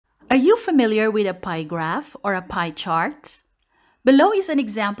Are you familiar with a pie graph or a pie chart? Below is an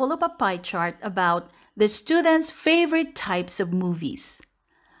example of a pie chart about the students' favorite types of movies.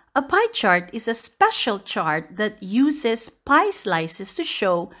 A pie chart is a special chart that uses pie slices to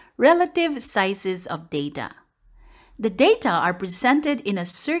show relative sizes of data. The data are presented in a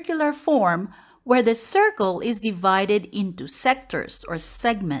circular form where the circle is divided into sectors or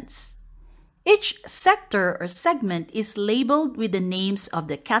segments. Each sector or segment is labeled with the names of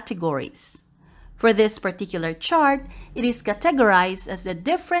the categories. For this particular chart, it is categorized as the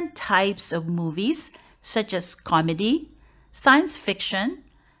different types of movies such as comedy, science fiction,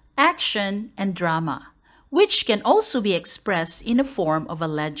 action, and drama, which can also be expressed in the form of a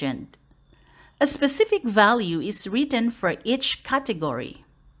legend. A specific value is written for each category.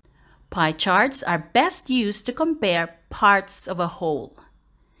 Pie charts are best used to compare parts of a whole.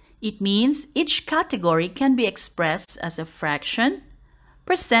 It means each category can be expressed as a fraction,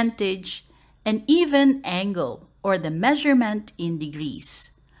 percentage, and even angle, or the measurement in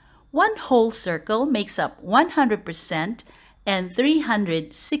degrees. One whole circle makes up 100% and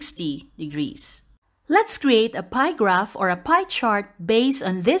 360 degrees. Let's create a pie graph or a pie chart based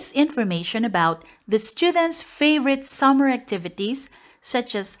on this information about the students' favorite summer activities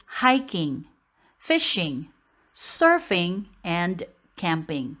such as hiking, fishing, surfing, and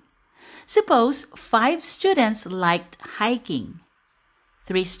camping. Suppose 5 students liked hiking,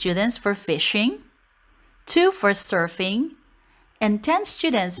 3 students for fishing, 2 for surfing, and 10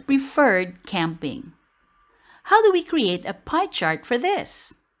 students preferred camping. How do we create a pie chart for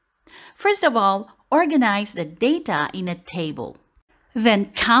this? First of all, organize the data in a table.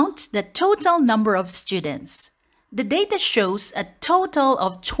 Then count the total number of students. The data shows a total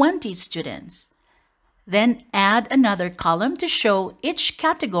of 20 students. Then add another column to show each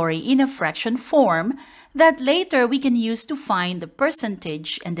category in a fraction form that later we can use to find the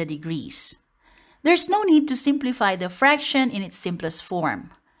percentage and the degrees. There's no need to simplify the fraction in its simplest form.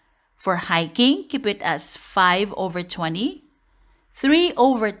 For hiking, keep it as 5 over 20, 3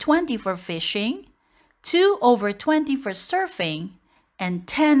 over 20 for fishing, 2 over 20 for surfing, and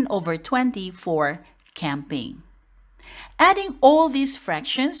 10 over 20 for camping. Adding all these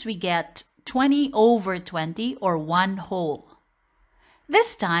fractions, we get 20 over 20 or 1 whole.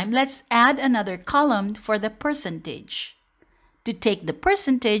 This time, let's add another column for the percentage. To take the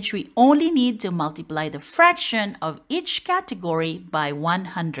percentage, we only need to multiply the fraction of each category by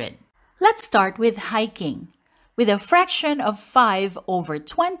 100. Let's start with hiking, with a fraction of 5 over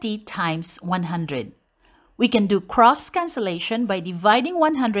 20 times 100. We can do cross cancellation by dividing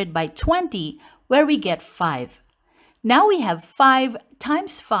 100 by 20, where we get 5. Now we have 5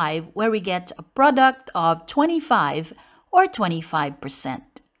 times 5, where we get a product of 25 or 25%.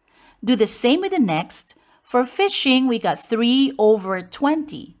 Do the same with the next. For fishing, we got 3 over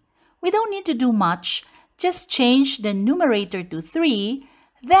 20. We don't need to do much, just change the numerator to 3,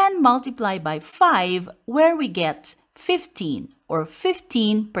 then multiply by 5, where we get 15 or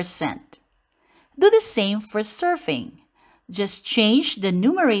 15%. Do the same for surfing. Just change the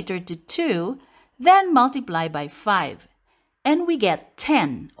numerator to 2, then multiply by 5, and we get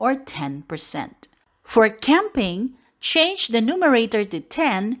 10 or 10%. For camping, change the numerator to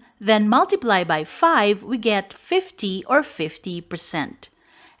 10, then multiply by 5, we get 50 or 50%.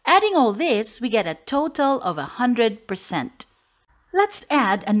 Adding all this, we get a total of 100%. Let's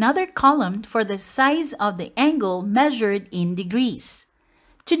add another column for the size of the angle measured in degrees.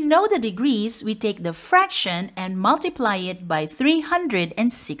 To know the degrees, we take the fraction and multiply it by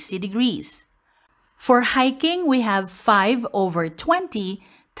 360 degrees. For hiking, we have 5 over 20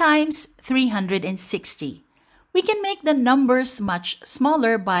 times 360. We can make the numbers much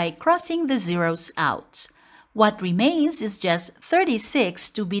smaller by crossing the zeros out. What remains is just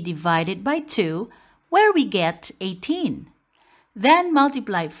 36 to be divided by 2, where we get 18. Then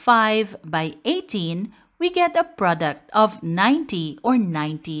multiply 5 by 18, we get a product of 90 or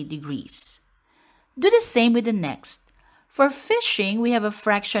 90 degrees. Do the same with the next. For fishing, we have a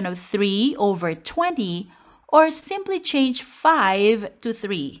fraction of 3 over 20, or simply change 5 to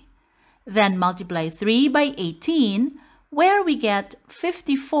 3. Then multiply 3 by 18, where we get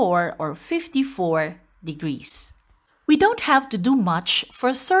 54 or 54 degrees. We don't have to do much for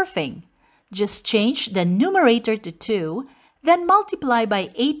surfing. Just change the numerator to 2, then multiply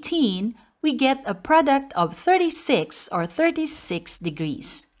by 18, we get a product of 36 or 36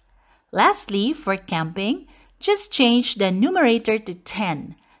 degrees. Lastly, for camping, just change the numerator to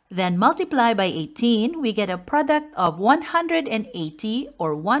 10, then multiply by 18, we get a product of 180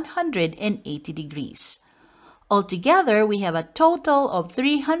 or 180 degrees. Altogether, we have a total of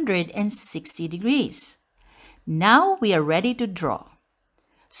 360 degrees. Now we are ready to draw.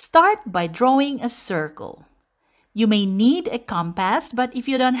 Start by drawing a circle. You may need a compass, but if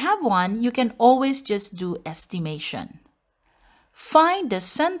you don't have one, you can always just do estimation. Find the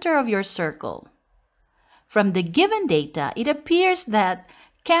center of your circle. From the given data, it appears that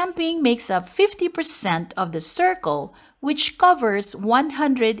camping makes up 50% of the circle, which covers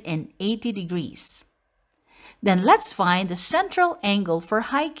 180 degrees. Then let's find the central angle for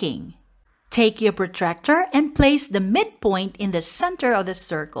hiking. Take your protractor and place the midpoint in the center of the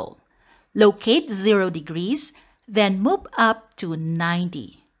circle. Locate 0 degrees, then move up to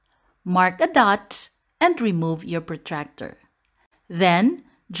 90. Mark a dot and remove your protractor. Then,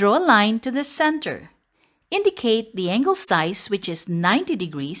 draw a line to the center. Indicate the angle size, which is 90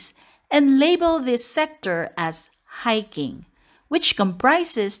 degrees, and label this sector as hiking, which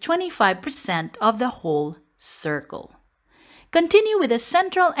comprises 25% of the whole circle. Continue with the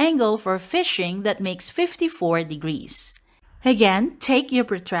central angle for fishing that makes 54 degrees. Again, take your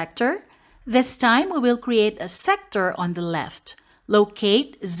protractor. This time, we will create a sector on the left.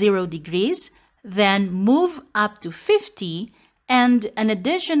 Locate 0 degrees, then move up to 50 and an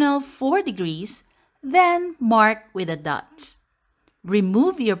additional 4 degrees, then mark with a dot.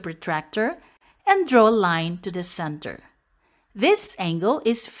 Remove your protractor and draw a line to the center. This angle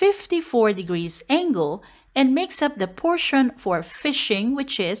is 54 degrees angle and makes up the portion for fishing,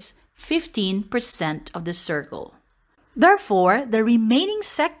 which is 15% of the circle. Therefore, the remaining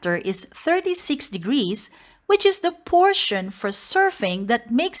sector is 36 degrees, which is the portion for surfing that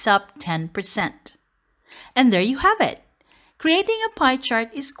makes up 10%. And there you have it. Creating a pie chart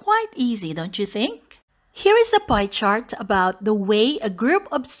is quite easy, don't you think? Here is a pie chart about the way a group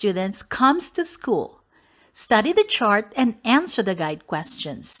of students comes to school. Study the chart and answer the guide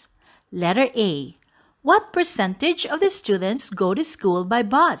questions. Letter A. What percentage of the students go to school by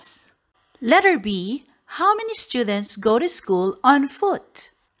bus? Letter B. How many students go to school on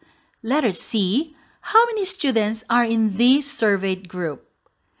foot? Letter C. How many students are in this surveyed group?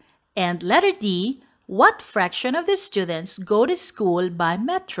 And letter D. What fraction of the students go to school by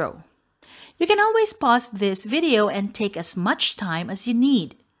metro? You can always pause this video and take as much time as you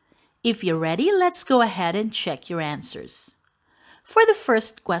need. If you're ready, let's go ahead and check your answers. For the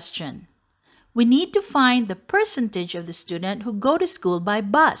first question, we need to find the percentage of the student who go to school by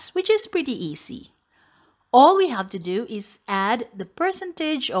bus, which is pretty easy. All we have to do is add the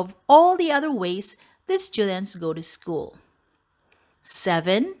percentage of all the other ways the students go to school.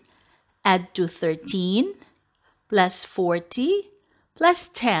 7 add to 13 plus 40 plus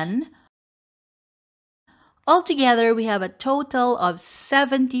 10. Altogether, we have a total of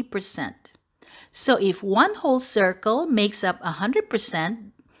 70%. So if one whole circle makes up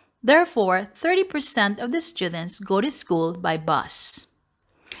 100%, therefore 30% of the students go to school by bus.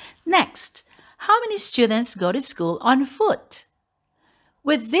 Next, how many students go to school on foot?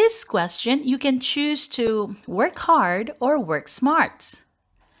 With this question, you can choose to work hard or work smart.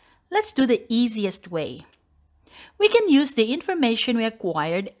 Let's do the easiest way. We can use the information we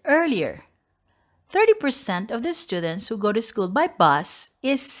acquired earlier. 30% of the students who go to school by bus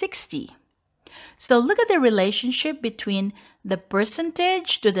is 60. So look at the relationship between the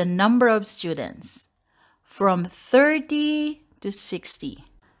percentage to the number of students. From 30 to 60.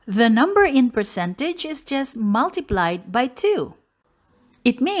 The number in percentage is just multiplied by 2.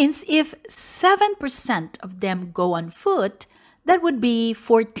 It means if 7% of them go on foot, that would be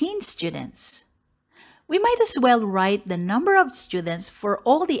 14 students. We might as well write the number of students for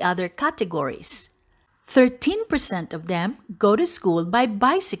all the other categories. 13% of them go to school by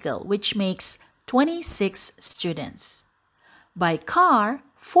bicycle, which makes 26 students. By car,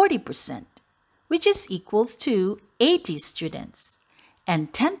 40%, which is equals to 80 students.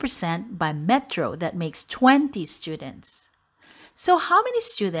 And 10% by metro, that makes 20 students. So how many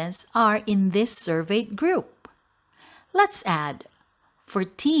students are in this surveyed group? Let's add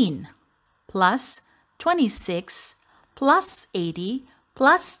 14 plus 26 plus 80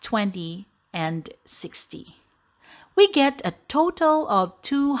 plus 20 and 60. We get a total of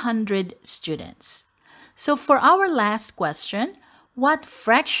 200 students. So for our last question, what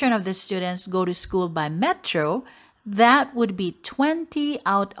fraction of the students go to school by metro? That would be 20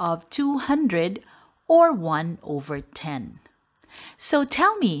 out of 200 or 1 over 10. So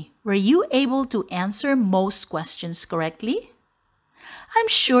tell me, were you able to answer most questions correctly? I'm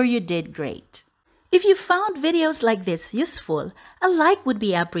sure you did great. If you found videos like this useful, a like would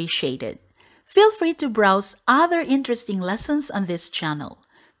be appreciated. Feel free to browse other interesting lessons on this channel.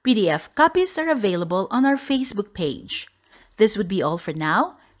 PDF copies are available on our Facebook page. This would be all for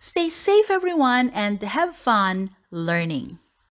now. Stay safe, everyone, and have fun learning.